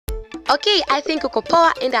Okay, I think uko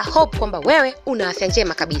poa and I hope kwamba wewe una afya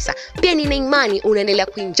njema kabisa. Pia nina imani unaendelea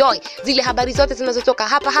kuenjoy zile habari zote zinazotoka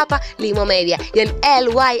hapa Limo Media. Yani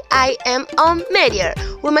LYIMO Media.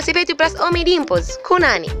 Wema Sepetu plus Ommy DIMPOZ.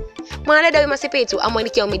 Kunani? Mwanadada Wema Sepetu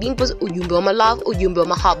amwandikia Ommy DIMPOZ ujumbe wa love, ujumbe wa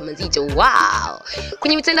mahaba mzito. Wow.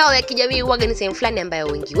 Kwenye mitandao ya kijamii huwa ni sehemu fulani ambayo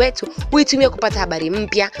wengi wetu huitumia kupata habari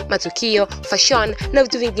mpya, matukio, fashion na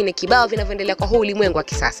vitu vingine kibao vinavyoendelea kwa huu ulimwengu wa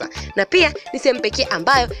kisasa. Na pia ni sehemu pekee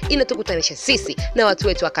ambayo inatukutanisha sisi na watu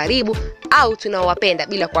wetu wa karibu au tunaowapenda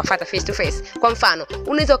bila kuwafuata face to face. Kwa mfano,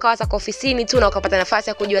 unaweza ukawaza kwa ofisini tu na ukapata nafasi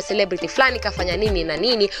ya kujua celebrity fulani kafanya nini na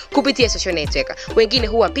nini kupitia social network. Wengine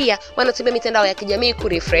huwa pia wanatumia mitandao ya kijamii ku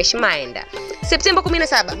refresh mind. September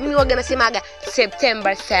 17, mimi waga nasemaga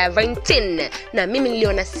September 17, na mimi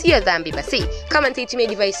niliona sio dhambi basi kama nitaitumia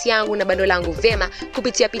device yangu na bando langu vema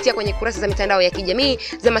kupitia kwenye kurasa za mitandao ya kijamii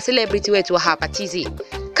za ma celebrity wetu wa hapa TZ.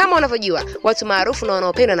 Kama unavyojua, watu maarufu na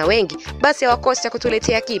wanaopendwa na wengi basi hawakosi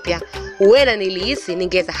kutuletea kipya. Uenda nilihisi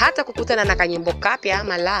ningeza hata kukutana na kanyimbo kapya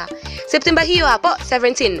ama la. September hiyo hapo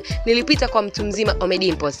 17 nilipita kwa mtu mzima Ommy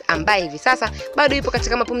DIMPOZ ambaye hivi sasa bado yupo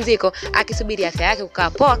katika mapumziko akisubiri afya yake kukaa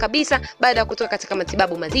poa kabisa baada ya kutoka katika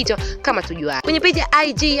matibabu mazito kama tujua. Kwenye page ya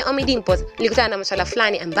IG ya Ommy DIMPOZ nilikutana na masuala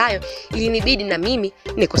fulani ambayo ilinibidi na mimi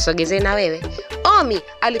nikusogezee na wewe. Ommy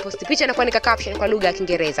aliposti picha na kuandika caption kwa lugha ya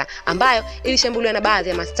Kiingereza ambayo ilishambuliwa na baadhi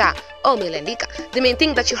ya mastaa. Ommy aliandika, "The main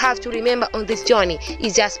thing that you have to remember on this journey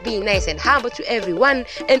is just being nice and humble to everyone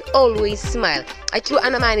and always smile." Akiwa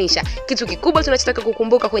anamaanisha kitu kikubwa tunachotaka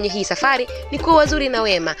kukumbuka kwenye hii safari ni kuwa wazuri na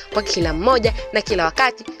wema kwa kila mmoja na kila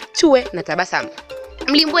wakati tuwe na tabasamu.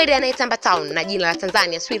 Mlimbwede anayetamba town na jina la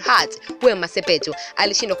Tanzania sweetheart Wema Sepetu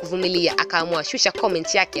alishindwa kuvumilia, akaamua shusha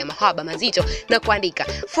comment yake ya mahaba mazito na kuandika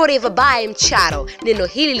forever by mcharo, neno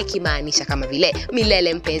hili likimaanisha kama vile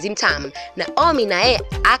milele mpenzi mtamu. Na Ommy naye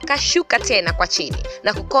akashuka tena kwa chini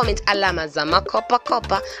na kucomment alama za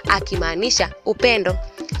makopa akimaanisha upendo.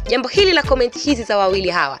 Jambo hili la comment hizi za wawili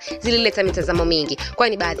hawa zilileta mitazamo mingi,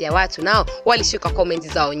 kwani baadhi ya watu nao walishuka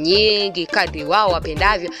comment zao nyingi kadri wao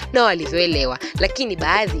wapendavyo na walivyoelewa, lakini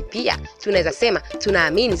baadhi pia tunaweza sema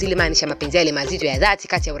tunaamini zilimaanisha mapenzi yale mazito ya dhati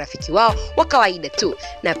kati ya urafiki wao wa kawaida tu.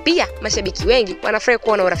 Na pia mashabiki wengi wanafurahi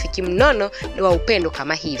kuona urafiki mnono wa upendo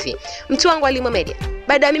kama hivi. Mtu wangu wa Limo Media,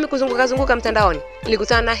 baada ya mimi kuzunguka mtandaoni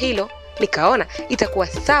nilikutana na hilo, nikaona itakuwa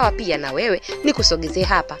sawa pia na wewe nikusogezee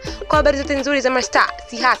hapa kwa habari zote nzuri za mastaa,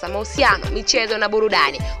 siasa, mahusiano, michezo na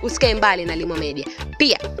burudani. Usikae mbali na Limo Media.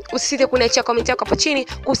 Pia usisite kuniachia comment yako hapo chini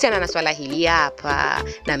kuhusiana na swala hili hapa,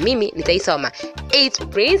 na mimi nitaisoma. 8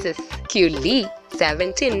 Princess QL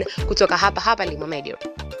 17 kutoka hapa Limo Media.